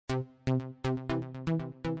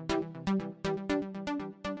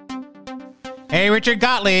Hey, Richard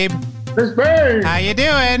Gottlieb. Miss Bird. How you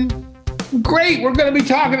doing? Great. We're going to be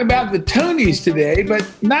talking about the Tonies today, but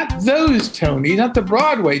not those Tonies, not the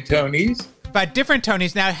Broadway Tonies. But different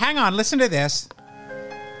Tonies. Now, hang on. Listen to this.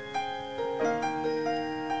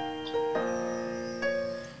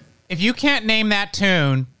 If you can't name that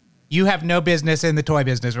tune, you have no business in the toy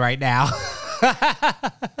business right now.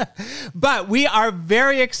 But we are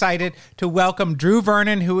very excited to welcome Drew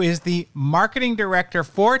Vernon, who is the marketing director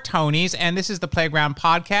for Tonies. And this is the Playground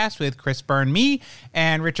Podcast with Chris Byrne, me,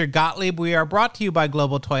 and Richard Gottlieb. We are brought to you by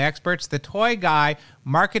Global Toy Experts, The Toy Guy,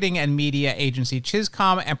 marketing and media agency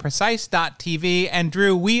Chiscom, and Precise.tv. And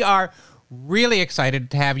Drew, we are really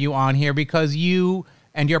excited to have you on here because you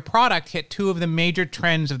and your product hit two of the major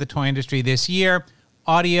trends of the toy industry this year: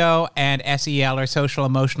 audio and SEL, or social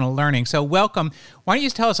emotional learning. So welcome. Why don't you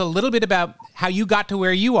tell us a little bit about how you got to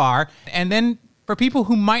where you are, and then for people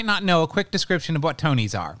who might not know, a quick description of what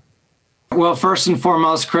Tonies are. Well, first and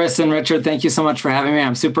foremost, Chris and Richard, thank you so much for having me.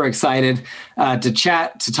 I'm super excited to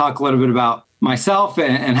chat, to talk a little bit about myself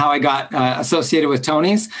and how I got associated with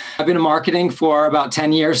Tonies. I've been in marketing for about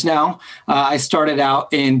 10 years now. I started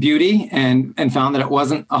out in beauty and found that it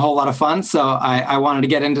wasn't a whole lot of fun. So I wanted to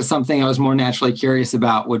get into something I was more naturally curious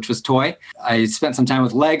about, which was toy. I spent some time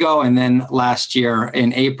with Lego, and then last year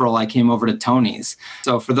in April, I came over to Tonies.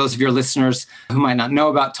 So for those of your listeners who might not know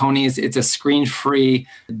about Tonies, it's a screen-free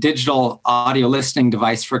digital audio listening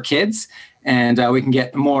device for kids. And we can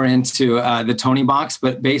get more into the Tony box,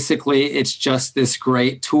 but basically it's just this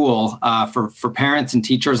great tool for parents and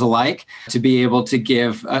teachers alike to be able to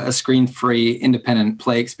give a screen-free independent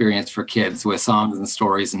play experience for kids with songs and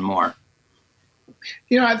stories and more.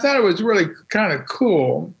 You know, I thought it was really kind of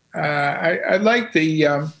cool. I like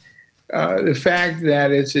the fact that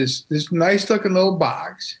it's this nice-looking little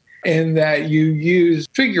box, and that you use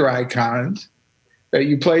figure icons that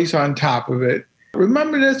you place on top of it.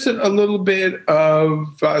 Remember this a little bit of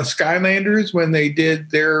Skylanders when they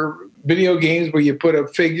did their video games where you put a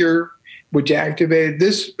figure which activated.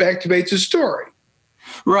 This activates a story.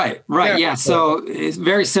 Right. Yeah. So it's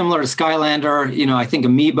very similar to Skylander. You know, I think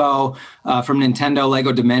Amiibo from Nintendo,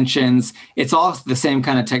 Lego Dimensions. It's all the same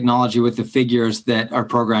kind of technology with the figures that are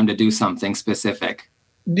programmed to do something specific.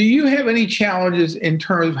 Do you have any challenges in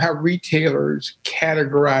terms of how retailers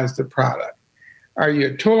categorize the product? Are you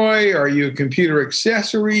a toy? Are you a computer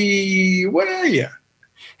accessory? What are you?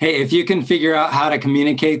 Hey, if you can figure out how to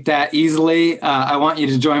communicate that easily, I want you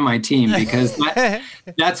to join my team, because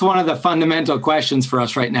that's one of the fundamental questions for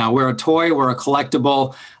us right now. We're a toy, we're a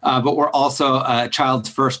collectible, but we're also a child's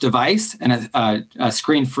first device and a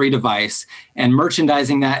screen-free device. And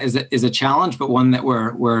merchandising that is a challenge, but one that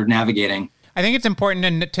we're navigating. I think it's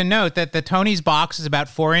important to note that the Tonies box is about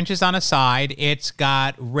 4 inches on a side. It's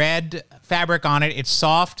got red fabric on it. It's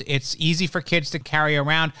soft. It's easy for kids to carry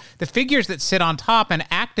around. The figures that sit on top and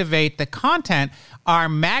activate the content are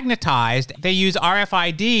magnetized. They use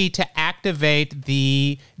RFID to activate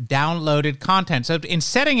the downloaded content. So in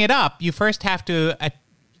setting it up, you first have to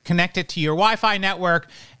connect it to your Wi-Fi network,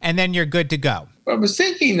 and then you're good to go. I was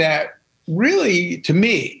thinking that really, to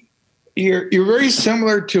me, you're very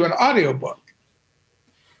similar to an audiobook.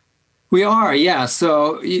 We are, yeah.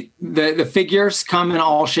 So the figures come in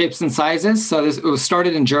all shapes and sizes. So it was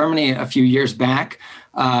started in Germany a few years back,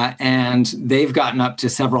 and they've gotten up to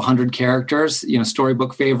several hundred characters, you know,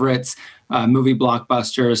 storybook favorites, movie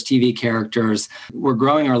blockbusters, TV characters. We're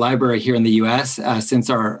growing our library here in the U.S. Since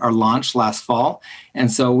our launch last fall. And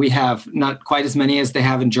so we have not quite as many as they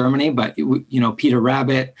have in Germany, but, you know, Peter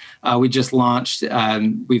Rabbit, we just launched.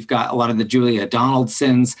 We've got a lot of the Julia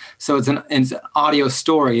Donaldsons. So it's an audio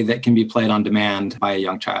story that can be played on demand by a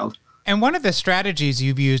young child. And one of the strategies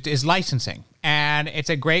you've used is licensing. And it's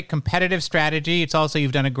a great competitive strategy. It's also,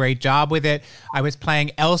 you've done a great job with it. I was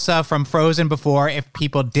playing Elsa from Frozen before, if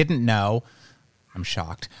people didn't know. I'm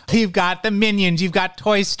shocked. You've got the Minions, you've got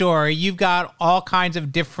Toy Story, you've got all kinds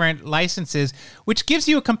of different licenses, which gives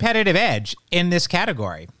you a competitive edge in this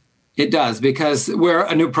category. It does, because we're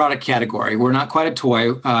a new product category. We're not quite a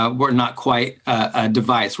toy. We're not quite a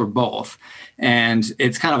device. We're both. And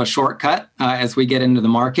it's kind of a shortcut as we get into the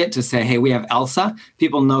market to say, hey, we have Elsa.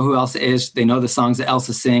 People know who Elsa is. They know the songs that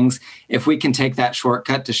Elsa sings. If we can take that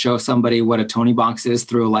shortcut to show somebody what a Tony box is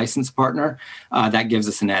through a license partner, that gives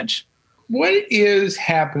us an edge. What is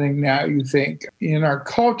happening now, you think, in our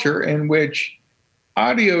culture in which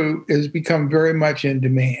audio has become very much in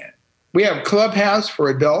demand? We have Clubhouse for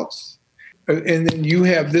adults, and then you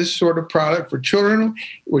have this sort of product for children,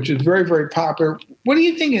 which is very, very popular. What do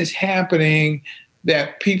you think is happening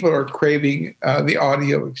that people are craving the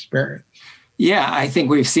audio experience? Yeah, I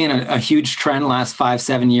think we've seen a huge trend last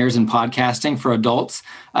 5-7 years in podcasting for adults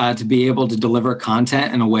to be able to deliver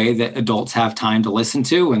content in a way that adults have time to listen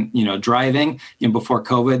to. And, driving, before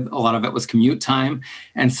COVID, a lot of it was commute time.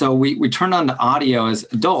 And so we turned on to audio as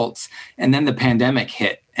adults, and then the pandemic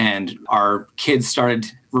hit and our kids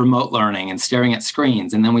started remote learning and staring at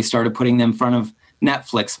screens. And then we started putting them in front of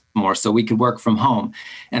Netflix more so we could work from home.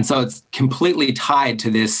 And so it's completely tied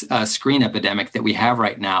to this screen epidemic that we have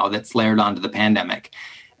right now that's layered onto the pandemic.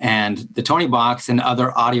 And the Toniebox and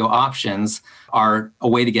other audio options are a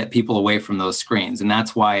way to get people away from those screens. And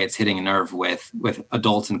that's why it's hitting a nerve with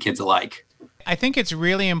adults and kids alike. I think it's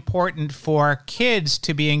really important for kids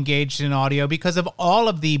to be engaged in audio because of all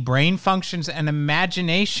of the brain functions and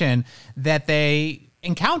imagination that they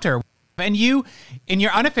encounter. And you, in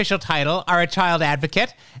your unofficial title, are a child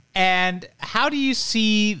advocate. And how do you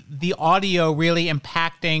see the audio really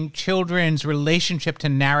impacting children's relationship to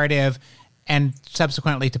narrative and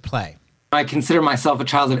subsequently to play? I consider myself a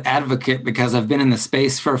childhood advocate because I've been in the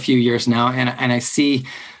space for a few years now, and I see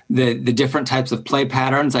the different types of play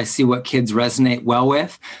patterns. I see what kids resonate well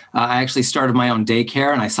with. I actually started my own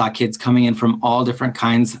daycare, and I saw kids coming in from all different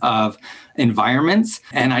kinds of environments.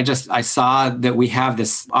 And I saw that we have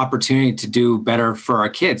this opportunity to do better for our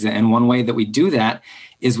kids. And one way that we do that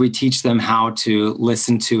is we teach them how to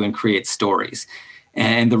listen to and create stories.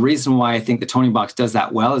 And the reason why I think the Toniebox does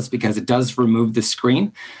that well is because it does remove the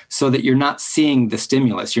screen so that you're not seeing the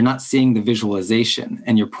stimulus, you're not seeing the visualization,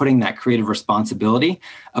 and you're putting that creative responsibility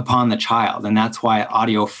upon the child. And that's why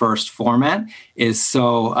audio first format is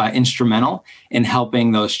so instrumental in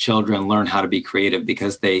helping those children learn how to be creative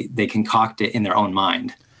because they concoct it in their own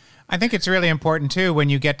mind. I think it's really important too when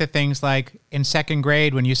you get to things like in second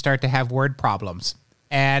grade when you start to have word problems.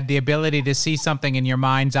 And the ability to see something in your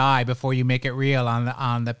mind's eye before you make it real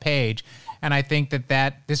on the page. And I think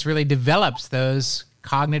that this really develops those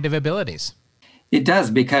cognitive abilities. It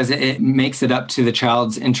does, because it makes it up to the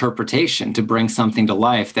child's interpretation to bring something to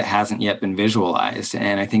life that hasn't yet been visualized.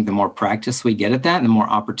 And I think the more practice we get at that and the more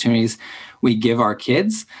opportunities we give our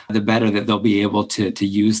kids, the better that they'll be able to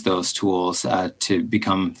use those tools to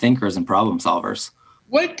become thinkers and problem solvers.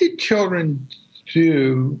 What did children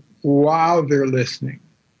do while they're listening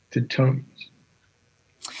to Tonies?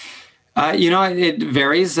 It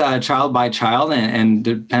varies child by child and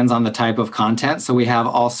depends on the type of content. So we have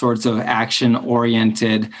all sorts of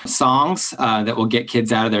action-oriented songs that will get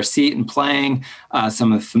kids out of their seat and playing.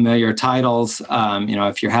 Some of the familiar titles,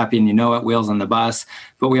 If You're Happy and You Know It, Wheels on the Bus.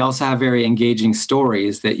 But we also have very engaging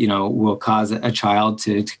stories that, will cause a child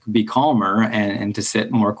to be calmer and to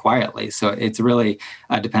sit more quietly. So it's really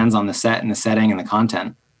depends on the set and the setting and the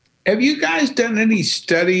content. Have you guys done any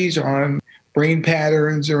studies on brain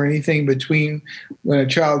patterns or anything between when a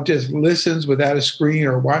child just listens without a screen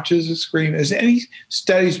or watches a screen? Has any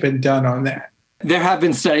studies been done on that? There have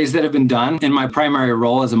been studies that have been done. In my primary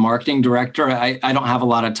role as a marketing director, I don't have a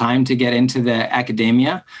lot of time to get into the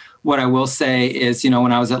academia. What I will say is,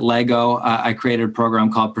 when I was at Lego, I created a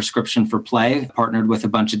program called Prescription for Play, partnered with a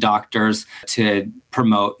bunch of doctors to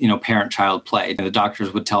promote, parent-child play. The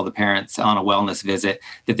doctors would tell the parents on a wellness visit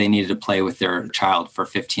that they needed to play with their child for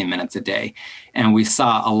 15 minutes a day. And we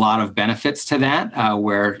saw a lot of benefits to that,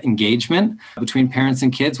 where engagement between parents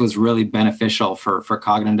and kids was really beneficial for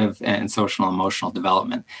cognitive and social and emotional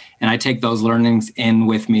development. And I take those learnings in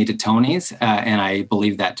with me to Tonies, and I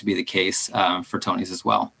believe that to be the case for Tonies as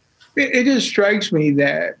well. It just strikes me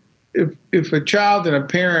that if a child and a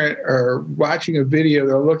parent are watching a video,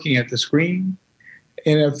 they're looking at the screen.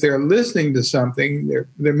 And if they're listening to something,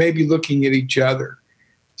 they're maybe looking at each other.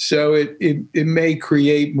 So it may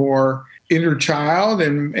create more inter-child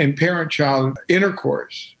and parent-child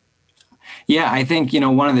intercourse. Yeah, I think,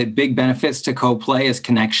 one of the big benefits to co-play is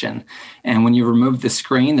connection. And when you remove the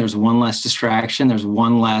screen, there's one less distraction. There's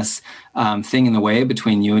one less thing in the way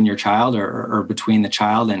between you and your child or between the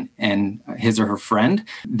child and his or her friend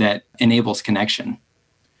that enables connection.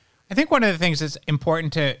 I think one of the things that's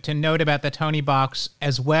important to note about the Toniebox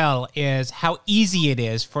as well is how easy it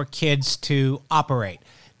is for kids to operate.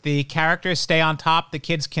 The characters stay on top. The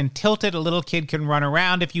kids can tilt it. A little kid can run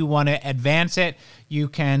around. If you want to advance it, you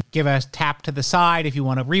can give a tap to the side. If you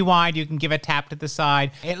want to rewind, you can give a tap to the side.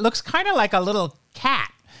 It looks kind of like a little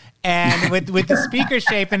cat, and with the speaker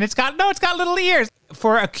shape, and it's got little ears.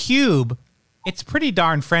 For a cube, it's pretty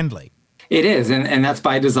darn friendly. It is, and that's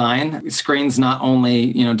by design. Screens not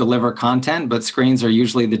only deliver content, but screens are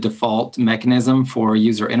usually the default mechanism for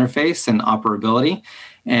user interface and operability.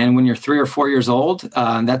 And when you're 3 or 4 years old,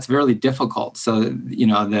 that's really difficult. So,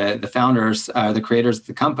 the founders, the creators of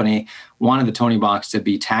the company, wanted the Toniebox to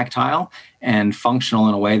be tactile and functional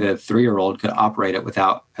in a way that a 3-year-old could operate it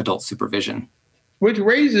without adult supervision. Which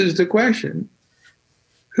raises the question,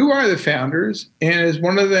 who are the founders, and is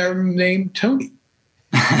one of them named Tony?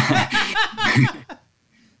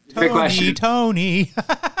 Great question. Tony.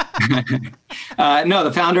 No,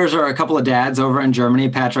 the founders are a couple of dads over in Germany,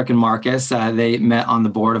 Patrick and Marcus. They met on the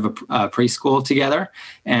board of a preschool together,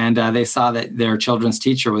 and they saw that their children's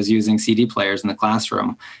teacher was using CD players in the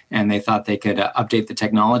classroom, and they thought they could update the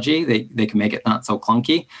technology. They could make it not so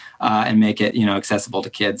clunky and make it accessible to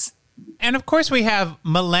kids. And of course, we have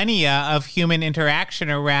millennia of human interaction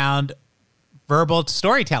around verbal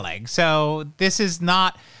storytelling. So this is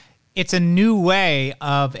not, it's a new way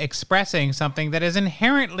of expressing something that is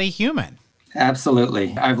inherently human.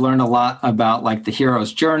 Absolutely. I've learned a lot about the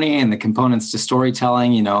hero's journey and the components to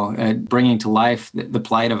storytelling, bringing to life the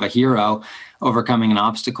plight of a hero, overcoming an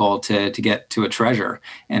obstacle to get to a treasure.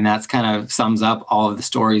 And that's kind of sums up all of the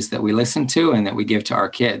stories that we listen to and that we give to our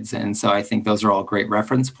kids. And so I think those are all great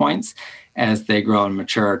reference points as they grow and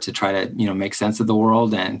mature to try to, make sense of the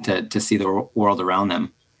world and to see the world around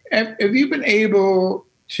them. Have you been able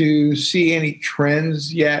to see any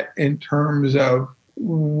trends yet in terms of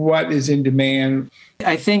what is in demand?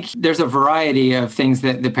 I think there's a variety of things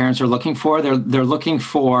that the parents are looking for. They're looking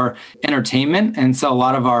for entertainment. And so a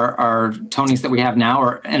lot of our Tonies that we have now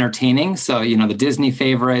are entertaining. So, the Disney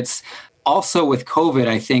favorites. Also with COVID,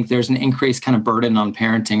 I think there's an increased kind of burden on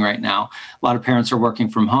parenting right now. A lot of parents are working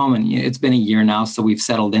from home, and it's been a year now, so we've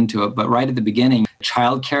settled into it. But right at the beginning,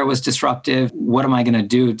 childcare was disruptive. What am I going to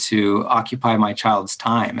do to occupy my child's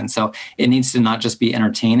time? And so it needs to not just be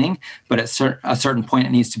entertaining, but at a certain point,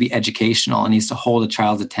 it needs to be educational. It needs to hold a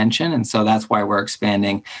child's attention. And so that's why we're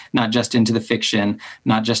expanding not just into the fiction,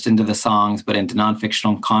 not just into the songs, but into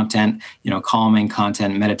non-fictional content, calming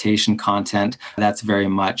content, meditation content. That's very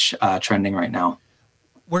much trending right now.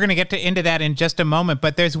 We're going to get into that in just a moment,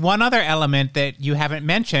 but there's one other element that you haven't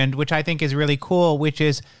mentioned, which I think is really cool, which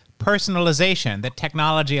is personalization that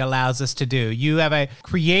technology allows us to do. You have a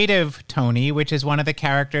creative Tony, which is one of the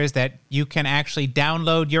characters that you can actually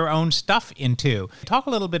download your own stuff into. Talk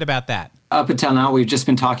a little bit about that. Up until now, we've just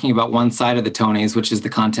been talking about one side of the Tonies, which is the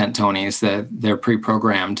content Tonies. They're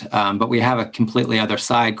pre-programmed. But we have a completely other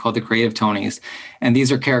side called the creative Tonies. And these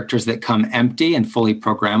are characters that come empty and fully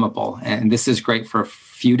programmable. And this is great for a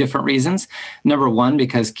few different reasons. Number one,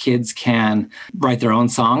 because kids can write their own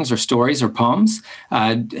songs or stories or poems,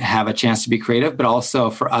 have a chance to be creative, but also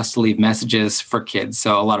for us to leave messages for kids.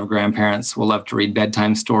 So a lot of grandparents will love to read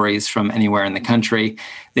bedtime stories from anywhere in the country.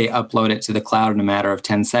 They upload it to the cloud in a matter of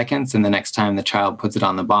 10 seconds. And the next time the child puts it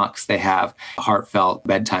on the box, they have a heartfelt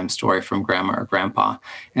bedtime story from grandma or grandpa.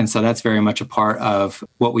 And so that's very much a part of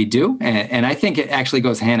what we do. And I think it actually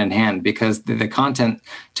goes hand in hand because the content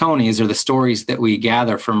Tonies are the stories that we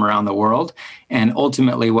gather from around the world. And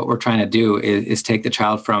ultimately what we're trying to do is take the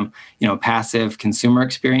child from, passive consumer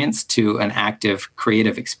experience to an active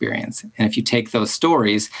creative experience. And if you take those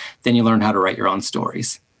stories, then you learn how to write your own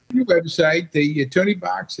stories. Your website, the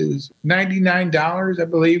Toniebox is $99, I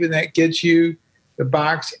believe, and that gets you the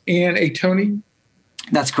box and a Tony?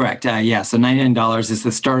 That's correct. So $99 is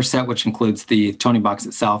the starter set, which includes the Toniebox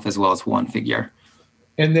itself as well as one figure.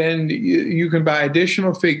 And then you can buy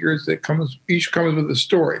additional figures that each comes with a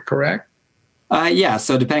story, correct?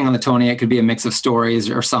 So depending on the Tony, it could be a mix of stories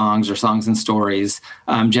or songs and stories.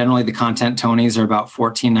 Generally, the content Tonys are about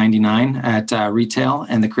 $14.99 at retail,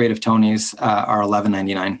 and the creative Tonys are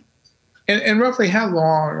 $11.99. And roughly how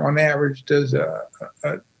long, on average, does a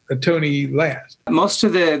Tony last? Most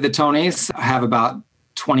of the Tonys have about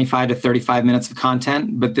 25 to 35 minutes of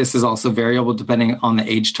content, but this is also variable depending on the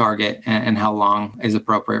age target and how long is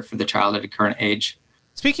appropriate for the child at a current age.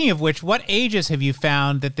 Speaking of which, what ages have you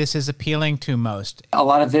found that this is appealing to most? A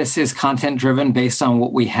lot of this is content driven based on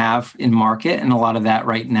what we have in market. And a lot of that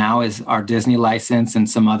right now is our Disney license and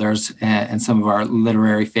some others and some of our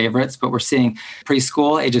literary favorites. But we're seeing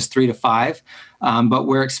preschool ages 3 to 5. But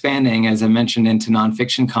we're expanding, as I mentioned, into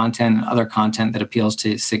nonfiction content and other content that appeals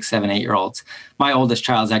to 6, 7, 8-year-olds. My oldest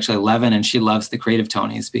child is actually 11, and she loves the creative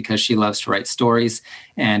Tonys because she loves to write stories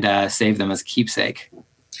and save them as keepsake.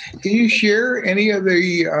 Can you share any of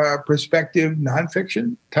the prospective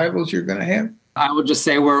nonfiction titles you're going to have? I would just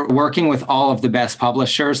say we're working with all of the best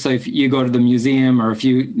publishers. So if you go to the museum or if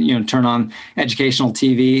you turn on educational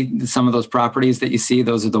TV, some of those properties that you see,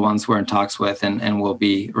 those are the ones we're in talks with and we'll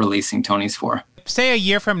be releasing Tonies for. Say a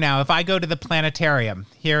year from now, if I go to the planetarium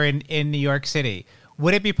here in New York City,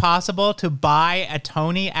 would it be possible to buy a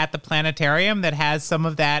Tony at the planetarium that has some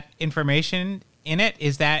of that information in it?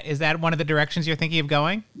 Is that one of the directions you're thinking of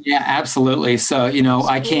going? Yeah, absolutely. So,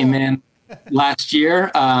 I came in last year.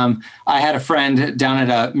 I had a friend down at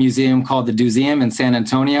a museum called the Museum in San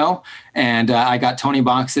Antonio, and I got Tony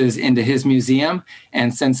boxes into his museum.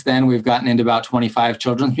 And since then, we've gotten into about 25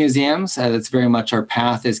 children's museums. That's very much our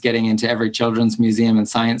path, is getting into every children's museum and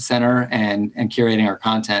science center and curating our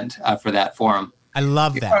content for that forum. I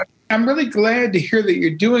love that. I'm really glad to hear that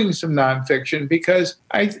you're doing some nonfiction, because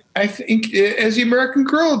I think, as the American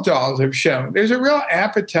Girl dolls have shown, there's a real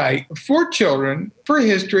appetite for children, for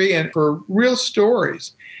history, and for real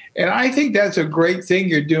stories. And I think that's a great thing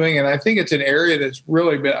you're doing, and I think it's an area that's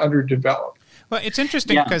really been underdeveloped. Well, it's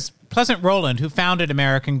interesting because Pleasant Rowland, who founded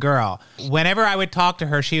American Girl, whenever I would talk to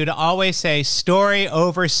her, she would always say story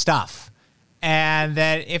over stuff. And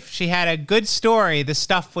that if she had a good story, the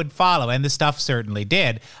stuff would follow, and the stuff certainly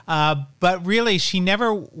did. But really, she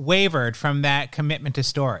never wavered from that commitment to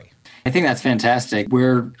story. I think that's fantastic.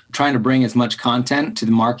 We're trying to bring as much content to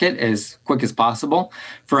the market as quick as possible.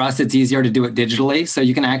 For us, it's easier to do it digitally. So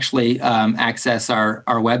you can actually access our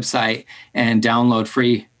website and download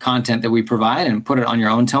free content that we provide and put it on your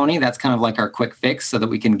own Tony. That's kind of like our quick fix so that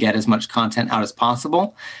we can get as much content out as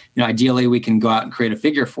possible. Ideally, we can go out and create a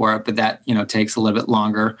figure for it, but that, takes a little bit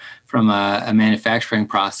longer from a manufacturing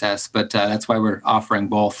process. But that's why we're offering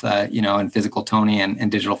both, in physical Tony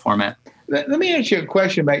and digital format. Let me ask you a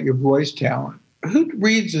question about your voice talent. Who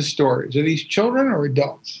reads the stories? Are these children or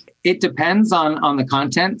adults? It depends on the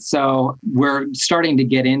content. So we're starting to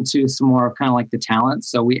get into some more kind of like the talent.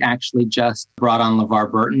 So we actually just brought on LeVar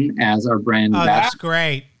Burton as our brand ambassador. That's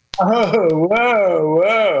great. Oh,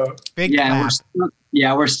 whoa. Big clap.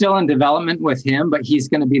 We're still in development with him, but he's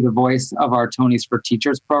going to be the voice of our Tonies for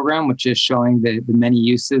Teachers program, which is showing the many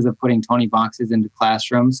uses of putting Tony boxes into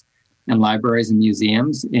classrooms and libraries and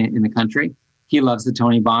museums in the country. He loves the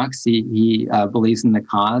Tony box. He believes in the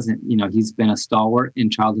cause, and he's been a stalwart in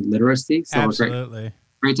childhood literacy. So Absolutely.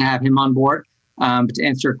 Great to have him on board. But to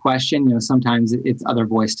answer your question, sometimes it's other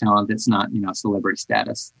voice talent that's not celebrity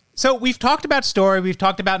status. So we've talked about story, we've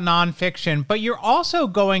talked about nonfiction, but you're also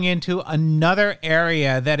going into another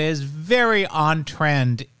area that is very on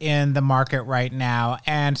trend in the market right now,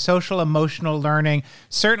 and social emotional learning.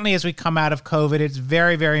 Certainly as we come out of COVID, it's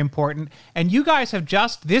very, very important. And you guys have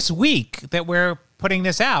just this week that we're putting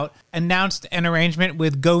this out, announced an arrangement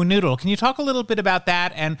with Go Noodle. Can you talk a little bit about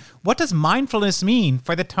that, and what does mindfulness mean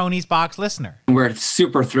for the Tonies box listener? We're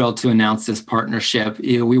super thrilled to announce this partnership.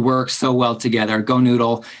 We work so well together. Go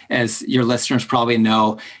Noodle, as your listeners probably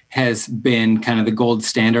know, has been kind of the gold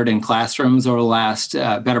standard in classrooms over the last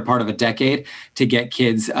better part of a decade to get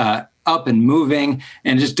kids up and moving.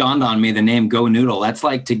 And it just dawned on me, the name Go Noodle, that's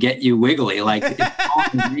like to get you wiggly.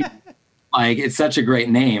 It's such a great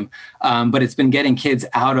name, but it's been getting kids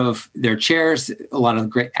out of their chairs, a lot of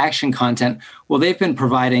great action content. Well, they've been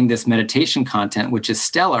providing this meditation content, which is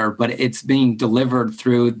stellar, but it's being delivered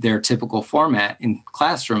through their typical format in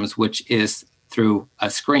classrooms, which is through a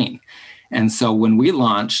screen. And so when we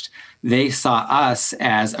launched, they saw us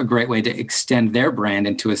as a great way to extend their brand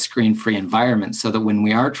into a screen-free environment, so that when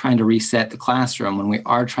we are trying to reset the classroom, when we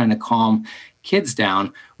are trying to calm kids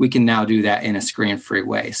down, we can now do that in a screen-free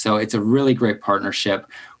way. So it's a really great partnership.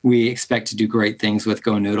 We expect to do great things with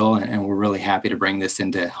Go Noodle, and we're really happy to bring this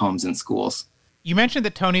into homes and schools. You mentioned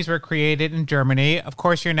that Tonies were created in Germany. Of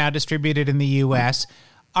course, you're now distributed in the U.S.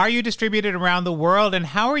 Are you distributed around the world, and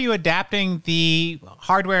how are you adapting the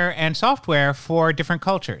hardware and software for different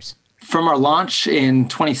cultures? From our launch in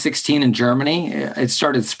 2016 in Germany, it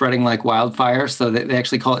started spreading like wildfire. So they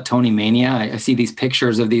actually call it Tony Mania. I see these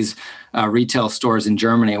pictures of these retail stores in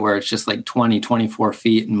Germany where it's just like 20, 24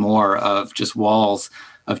 feet and more of just walls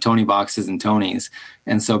of Tony boxes and Tonies.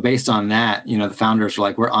 And so based on that, the founders were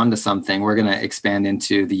like, we're onto something. We're going to expand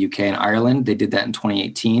into the UK and Ireland. They did that in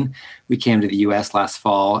 2018. We came to the US last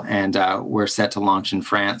fall, and we're set to launch in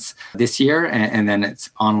France this year. And then it's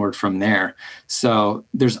onward from there. So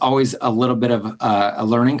there's always a little bit of a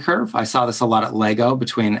learning curve. I saw this a lot at Lego,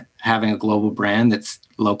 between having a global brand that's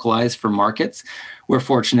localized for markets. We're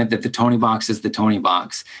fortunate that the Tony box is the Tony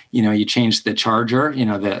box. You change the charger,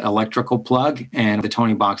 the electrical plug, and the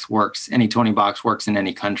Tony box works. Any Tony box works in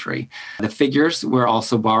any country. The figures we're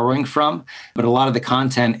also borrowing from, but a lot of the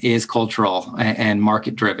content is cultural and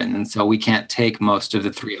market driven. And so we can't take most of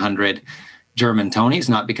the 300 German Tonies,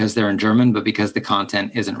 not because they're in German, but because the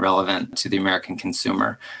content isn't relevant to the American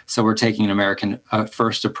consumer. So we're taking an American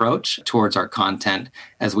first approach towards our content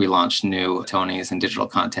as we launch new Tonies and digital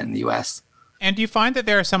content in the US. And do you find that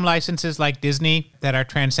there are some licenses like Disney that are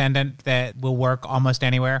transcendent that will work almost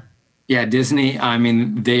anywhere? Yeah, Disney, I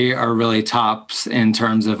mean, they are really tops in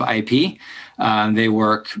terms of IP. They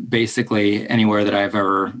work basically anywhere that I've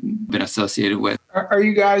ever been associated with. Are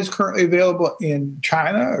you guys currently available in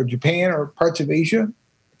China or Japan or parts of Asia?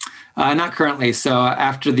 Not currently. So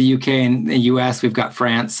after the UK and the US, we've got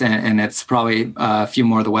France, and it's probably a few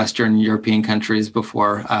more of the Western European countries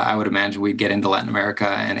before I would imagine we'd get into Latin America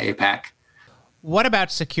and APAC. What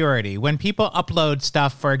about security? When people upload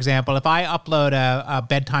stuff, for example, if I upload a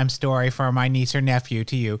bedtime story for my niece or nephew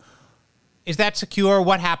to you, is that secure?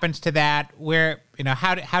 What happens to that? Where,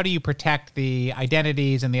 how do you protect the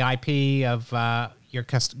identities and the IP of your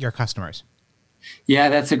customers? Yeah,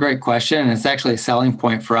 that's a great question. And it's actually a selling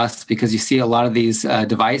point for us because you see a lot of these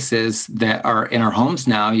devices that are in our homes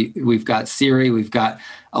now. We've got Siri, we've got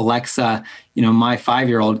Alexa. My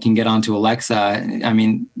 5-year-old can get onto Alexa. I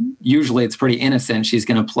mean, usually it's pretty innocent. She's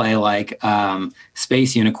going to play like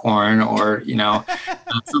Space Unicorn or,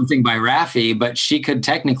 something by Raffi, but she could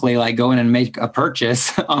technically like go in and make a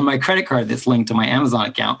purchase on my credit card that's linked to my Amazon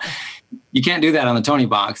account. You can't do that on the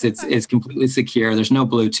Toniebox. It's completely secure. There's no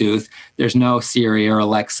Bluetooth. There's no Siri or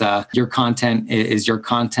Alexa. Your content is your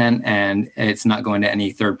content, and it's not going to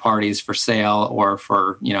any third parties for sale or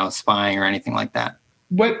for spying or anything like that.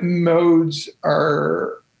 What modes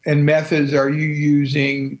and methods are you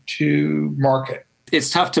using to market? It's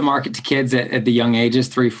tough to market to kids at the young ages,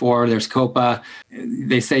 3, 4. There's COPA.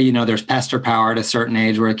 They say, there's pester power at a certain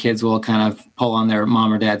age where kids will kind of pull on their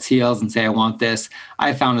mom or dad's heels and say, I want this.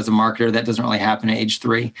 I found as a marketer that doesn't really happen at age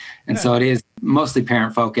 3. And so it is mostly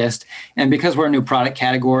parent focused. And because we're a new product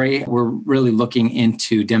category, we're really looking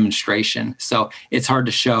into demonstration. So it's hard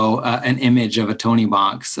to show an image of a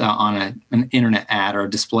Toniebox on an internet ad or a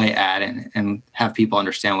display ad and have people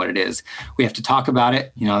understand what it is. We have to talk about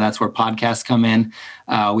it. That's where podcasts come in.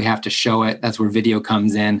 We have to show it. That's where video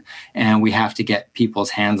comes in, and we have to get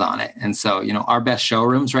people's hands on it. And so, our best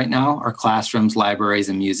showrooms right now are classrooms, libraries,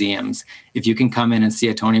 and museums. If you can come in and see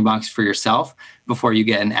a Toniebox for yourself before you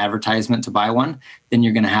get an advertisement to buy one, then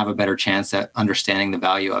you're going to have a better chance at understanding the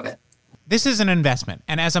value of it. This is an investment.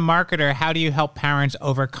 And as a marketer, how do you help parents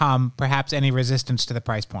overcome perhaps any resistance to the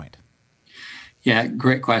price point? Yeah,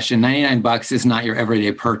 great question. $99 is not your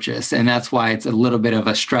everyday purchase. And that's why it's a little bit of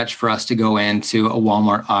a stretch for us to go into a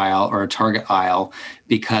Walmart aisle or a Target aisle,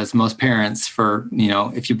 because most parents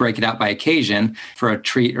if you break it out by occasion, for a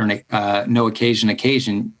treat or no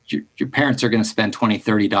occasion, your parents are going to spend $20,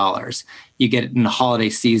 $30. You get it in the holiday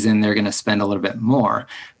season, they're going to spend a little bit more.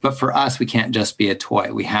 But for us, we can't just be a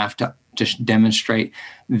toy. We have to just demonstrate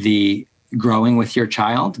the growing with your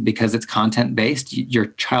child because it's content-based. Your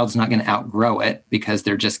child's not going to outgrow it because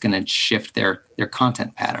they're just going to shift their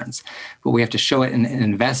content patterns. But we have to show it an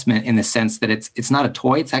investment in the sense that it's not a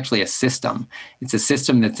toy, it's actually a system. It's a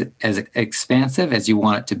system that's as expansive as you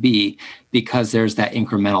want it to be because there's that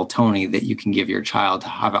incremental Tony that you can give your child to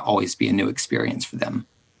have it always be a new experience for them.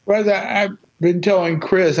 Well, I've been telling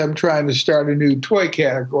Chris I'm trying to start a new toy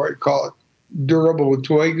category called durable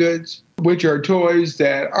toy goods, which are toys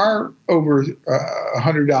that are over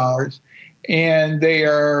 $100, and they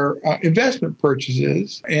are investment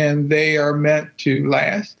purchases, and they are meant to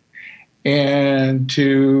last and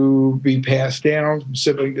to be passed down from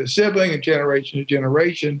sibling to sibling and generation to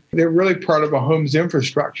generation. They're really part of a home's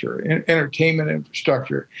infrastructure, entertainment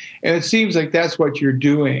infrastructure. And it seems like that's what you're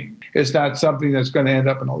doing. It's not something that's going to end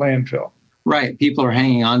up in a landfill. Right. People are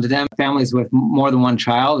hanging on to them. Families with more than one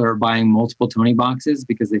child are buying multiple Tonieboxes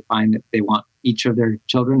because they find that they want each of their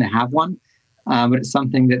children to have one. But it's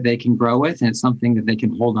something that they can grow with, and it's something that they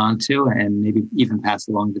can hold on to and maybe even pass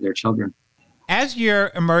along to their children. As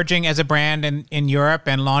you're emerging as a brand in Europe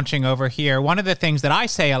and launching over here, one of the things that I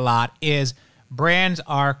say a lot is brands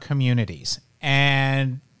are communities.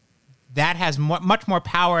 And that has much more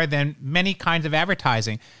power than many kinds of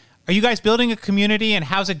advertising. Are you guys building a community, and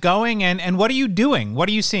how's it going? And what are you doing? What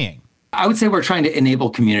are you seeing? I would say we're trying to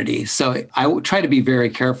enable community. So I would try to be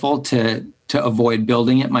very careful to avoid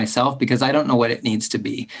building it myself because I don't know what it needs to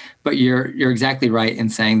be. But you're exactly right in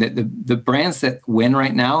saying that the brands that win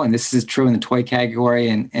right now, and this is true in the toy category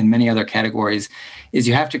and many other categories, is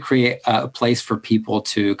you have to create a place for people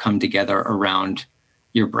to come together around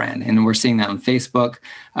your brand. And we're seeing that on Facebook.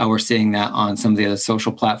 We're seeing that on some of the other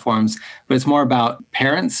social platforms. But it's more about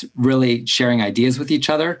parents really sharing ideas with each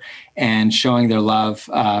other and showing their love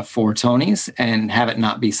for Tonies, and have it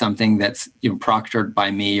not be something that's proctored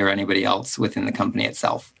by me or anybody else within the company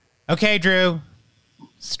itself. Okay, Drew,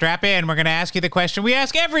 strap in. We're going to ask you the question we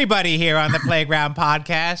ask everybody here on the Playground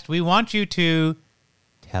Podcast. We want you to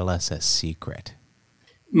tell us a secret.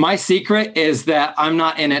 My secret is that I'm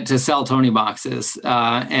not in it to sell Tony boxes.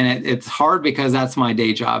 And it's hard because that's my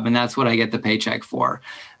day job and that's what I get the paycheck for.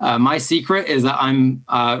 My secret is that I'm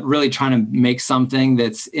really trying to make something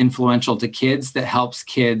that's influential to kids, that helps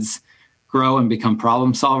kids grow and become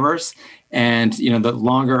problem solvers. And, the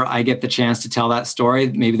longer I get the chance to tell that story,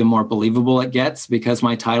 maybe the more believable it gets, because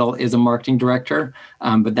my title is a marketing director.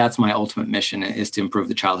 But that's my ultimate mission, is to improve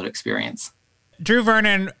the childhood experience. Drew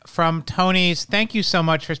Vernon from Tonies, thank you so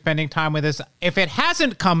much for spending time with us. If it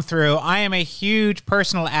hasn't come through, I am a huge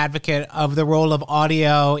personal advocate of the role of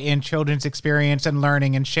audio in children's experience and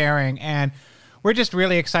learning and sharing. And we're just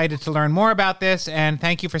really excited to learn more about this. And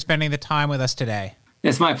thank you for spending the time with us today.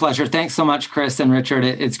 It's my pleasure. Thanks so much, Chris and Richard.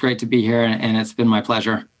 It's great to be here, and it's been my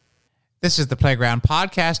pleasure. This is the Playground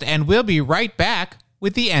Podcast, and we'll be right back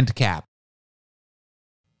with the end cap.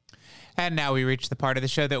 And now we reach the part of the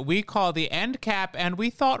show that we call the end cap, and we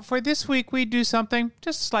thought for this week we'd do something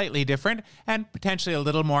just slightly different and potentially a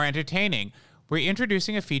little more entertaining. We're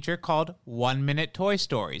introducing a feature called 1 Minute Toy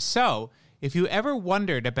Stories. So, if you ever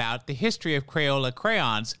wondered about the history of Crayola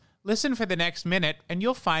crayons, listen for the next minute and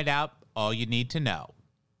you'll find out all you need to know.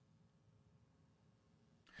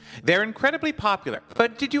 They're incredibly popular,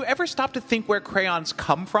 but did you ever stop to think where crayons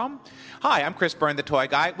come from? Hi, I'm Chris Byrne, the Toy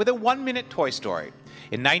Guy, with a 1 Minute Toy Story.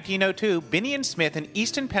 In 1902, Binney and Smith in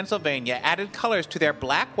Easton, Pennsylvania added colors to their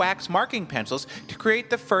black wax marking pencils to create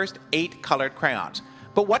the first 8 colored crayons.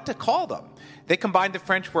 But what to call them? They combined the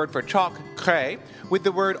French word for chalk, craie, with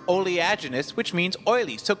the word oleaginous, which means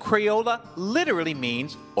oily, so Crayola literally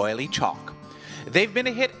means oily chalk. They've been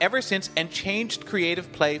a hit ever since and changed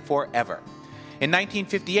creative play forever. In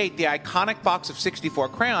 1958, the iconic box of 64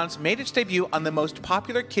 crayons made its debut on the most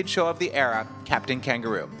popular kid show of the era, Captain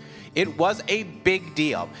Kangaroo. It was a big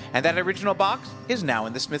deal, and that original box is now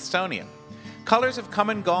in the Smithsonian. Colors have come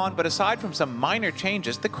and gone, but aside from some minor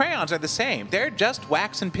changes, the crayons are the same. They're just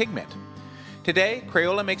wax and pigment. Today,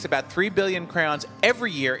 Crayola makes about 3 billion crayons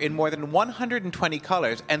every year in more than 120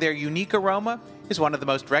 colors, and their unique aroma is one of the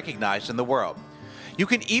most recognized in the world. You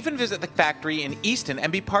can even visit the factory in Easton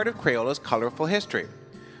and be part of Crayola's colorful history.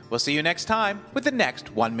 We'll see you next time with the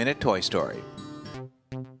next 1 Minute Toy Story.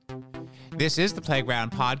 This is the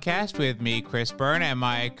Playground Podcast with me, Chris Byrne, and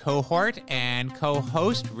my cohort and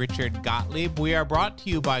co-host, Richard Gottlieb. We are brought to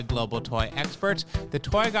you by Global Toy Experts,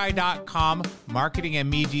 thetoyguy.com, marketing and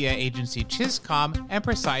media agency Chiscom, and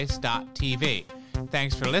Precise.tv.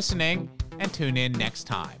 Thanks for listening, and tune in next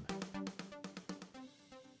time.